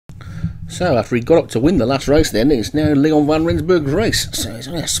So after he got up to win the last race then, it's now Leon van Rensburg's race. So it's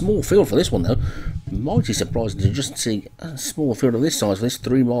only a small field for this one though. Mighty surprising to just see a small field of this size for this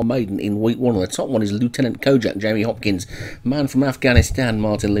 3-mile maiden in week 1. On the top one is Lieutenant Kojak, Jamie Hopkins, Man from Afghanistan,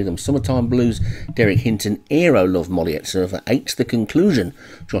 Martin Leadham, Summertime Blues, Derek Hinton, Aero Love, Molliet Surfer, 8's The Conclusion,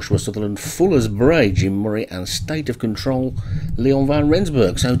 Joshua Sutherland, Fuller's Bray, Jim Murray, and State of Control, Leon van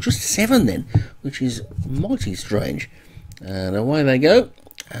Rensburg. So just 7 then, which is mighty strange. And away they go,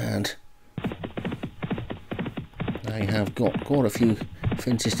 and they have got quite a few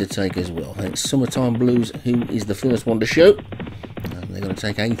fences to take as well. It's Summertime Blues who is the first one to show, and they're going to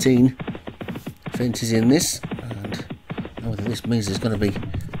take 18 fences in this, and whether this means there's going to be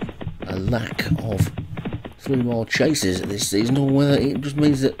a lack of 3-mile chasers this season, or whether it just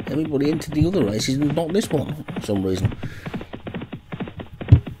means that everybody entered the other races and not this one for some reason.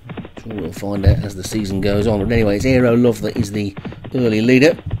 Sure, we'll find out as the season goes on. But anyway, it's Aero Love that is the early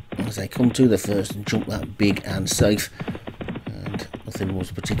leader as they come to the first and jump that big and safe. Nothing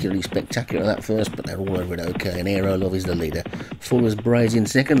was particularly spectacular at that first, but they're all over it okay, and Aero Love is the leader. Fuller's Braze in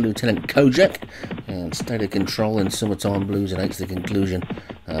second, Lieutenant Kojak, and State of Control in Summertime Blues, and 8's The Conclusion,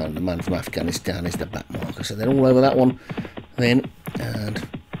 and the Man from Afghanistan is the back marker. So they're all over that one then, and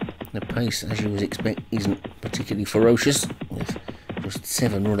the pace, as you would expect, isn't particularly ferocious, with just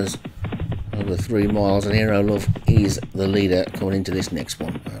 7 runners over 3 miles, and Aero Love is the leader coming into this next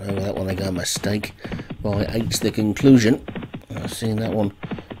one. And over that one they go Mistake by 8's The Conclusion. I've seen that one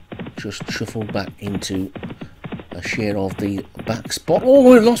just shuffled back into a share of the back spot.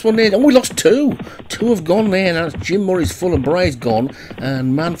 Oh, we lost one there. Oh, we lost 2. 2 have gone there. That's Jim Murray's Full of Bray's gone,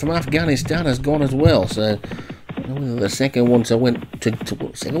 and Man from Afghanistan has gone as well. So the second one to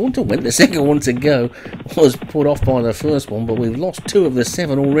the second one to go was put off by the first one, but we've lost 2 of the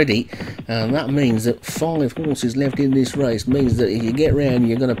 7 already, and that means that 5 horses left in this race means that if you get round,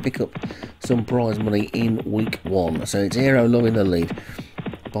 you're going to pick up some prize money in week 1. So it's Aero Love in the lead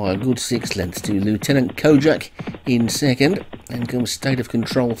by a good 6 lengths to Lieutenant Kojak in second, and comes State of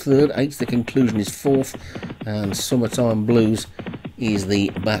Control third, 8's The Conclusion is fourth, and Summertime Blues is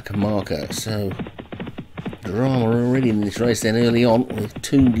the back marker. So drama already in this race then early on, with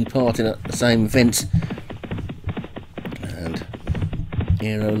 2 departing at the same fence, and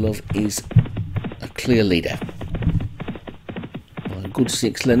Aero Love is a clear leader by a good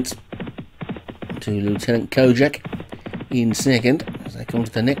 6 lengths to Lieutenant Kojak in second as they come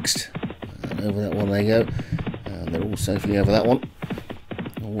to the next, and over that one they go, and they're all safely over that one,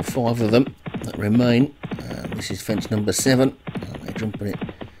 all 5 of them that remain. This is fence number 7, and they're jumping it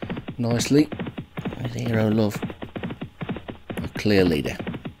nicely. Aero Love a clear leader,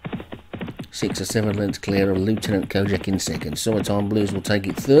 6 or 7 lengths clear of Lieutenant Kojak in second. Summertime Blues will take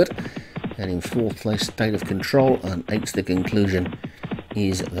it third, and in 4th place State of Control, and 8's The Conclusion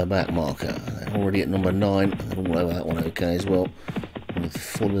is the back marker. They're already at number 9, and they're all over that one okay as well, with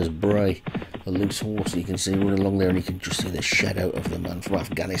Fuller's Bray, the loose horse you can see running along there, and you can just see the shadow of the Man from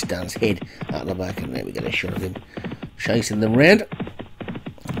Afghanistan's head at the back, and there we get a shot of him chasing them round.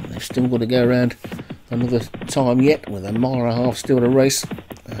 And they've still got to go around another time yet, with a mile and a half still to race,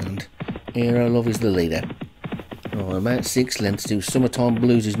 and Aero Love is the leader. Right, about 6 lengths to Summertime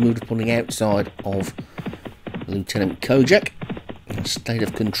Blues, who's moved up on the outside of Lieutenant Kojak. And State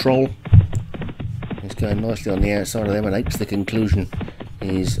of Control is going nicely on the outside of them, and 8's The Conclusion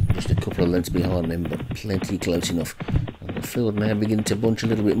is just a couple of lengths behind them, but plenty close enough. And the field now beginning to bunch a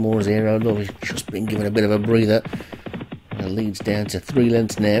little bit more as Aero Love has just been given a bit of a breather. And leads down to 3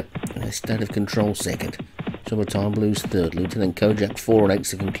 lengths now. State of Control second, Summertime Blues third, Lieutenant Kojak 4, and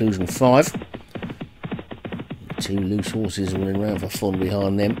 8's The Conclusion 5. 2 loose horses running around for fun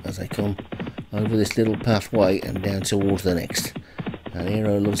behind them as they come over this little pathway and down towards the next. And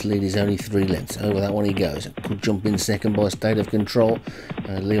Aero Love's lead is only 3 lengths. Over that one he goes. A good jump in second by State of Control.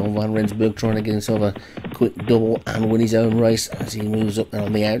 Leon van Rensburg trying to get himself a quick double and win his own race as he moves up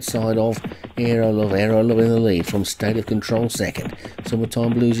on the outside of Aero Love. Aero Love in the lead from State of Control second.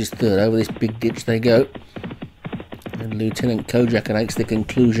 Summertime Blues is third. Over this big ditch they go. And Lieutenant Kojak and 8's The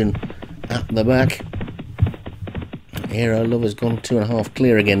Conclusion at the back. Aero Love has gone 2.5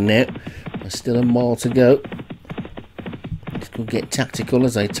 clear again now. There's still a mile to go. This could get tactical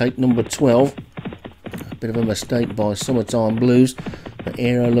as they take number 12. A bit of a mistake by Summertime Blues, but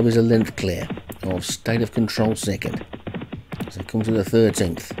Aero Love is a length clear of State of Control second as they come to the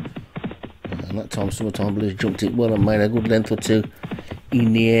 13th. And that time Summertime Blues jumped it well and made a good length or 2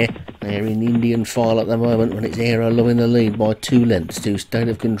 in the air They're in Indian file at the moment when it's Aero Love in the lead by 2 lengths to State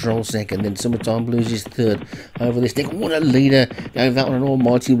of Control second, then Summertime Blues is third over this neck. What a leader! Gave that one an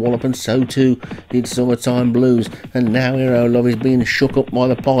almighty wallop, and so too did Summertime Blues. And now Aero Love is being shook up by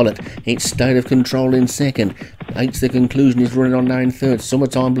the pilot. It's State of Control in second. Eight's the Conclusion is running on now in third.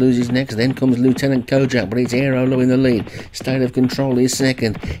 Summertime Blues is next, then comes Lieutenant Kojak, but it's Aero Love in the lead. State of Control is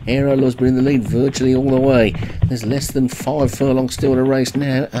second. Aero Love's been in the lead virtually all the way. There's less than 5 furlongs still to race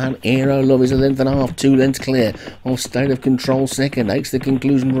now, and Aero Love is a length and a half, 2 lengths clear of State of Control second. Eight's the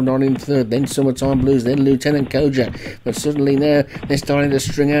Conclusion run on in third, then Summertime Blues, then Lieutenant Kojak. But suddenly now they're starting to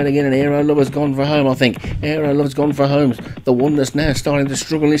string out again, and Aero Love has gone for home, I think. Aero Love's gone for home. The one that's now starting to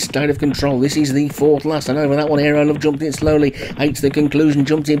struggle is State of Control. This is the 4th last, and over that one Aero Love jumped in slowly. Eight's the Conclusion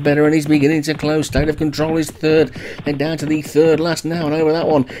jumped in better, and he's beginning to close. State of Control is third. They're down to the 3rd last now, and over that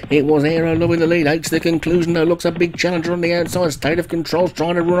one it was Aero Love in the lead. Eight's the Conclusion though looks a big challenger on the outside. State of Control's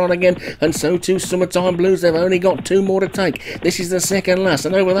trying to run on again, and so too Summertime Blues. They've only got 2 more to take. This is the 2nd last,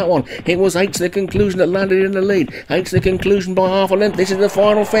 and over that one it was Eight's the Conclusion that landed in the lead. Eight's the Conclusion by half a length. This is the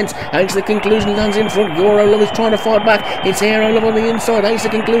final fence. Eight's the Conclusion lands in front. Aero Love is trying to fight back. It's Aero Love on the inside. Eight's the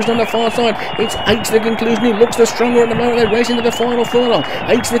Conclusion on the far side. It's Eight's the Conclusion who looks the stronger at the moment. They're racing to the final furlong.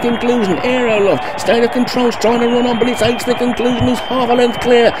 Eight's the Conclusion. Aero Love. State of Control's trying to run on, but it's Eight's the Conclusion who's half a length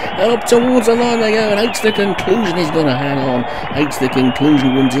clear. Up towards the line they go, and Eight's the Conclusion is going to hang on. Eight's the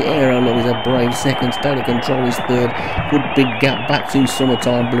Conclusion wins it. Aero Love is a brave second. State of Control is third. Good big gap back to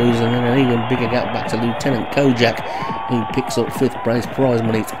Summertime Blues, and then an even bigger gap back to Lieutenant Kojak, who picks up 5th place prize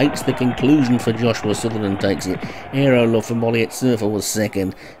money. It's Eight's the Conclusion for Joshua Sutherland takes it. Aero Love for Molliet Surfer was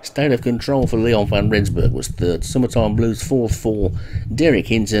second. State of Control for Leon van Rensburg was third. Summertime Blues 4th for Derek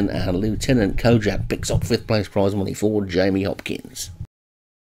Hinton, and Lieutenant Kojak picks up 5th place prize money for Jamie Hopkins.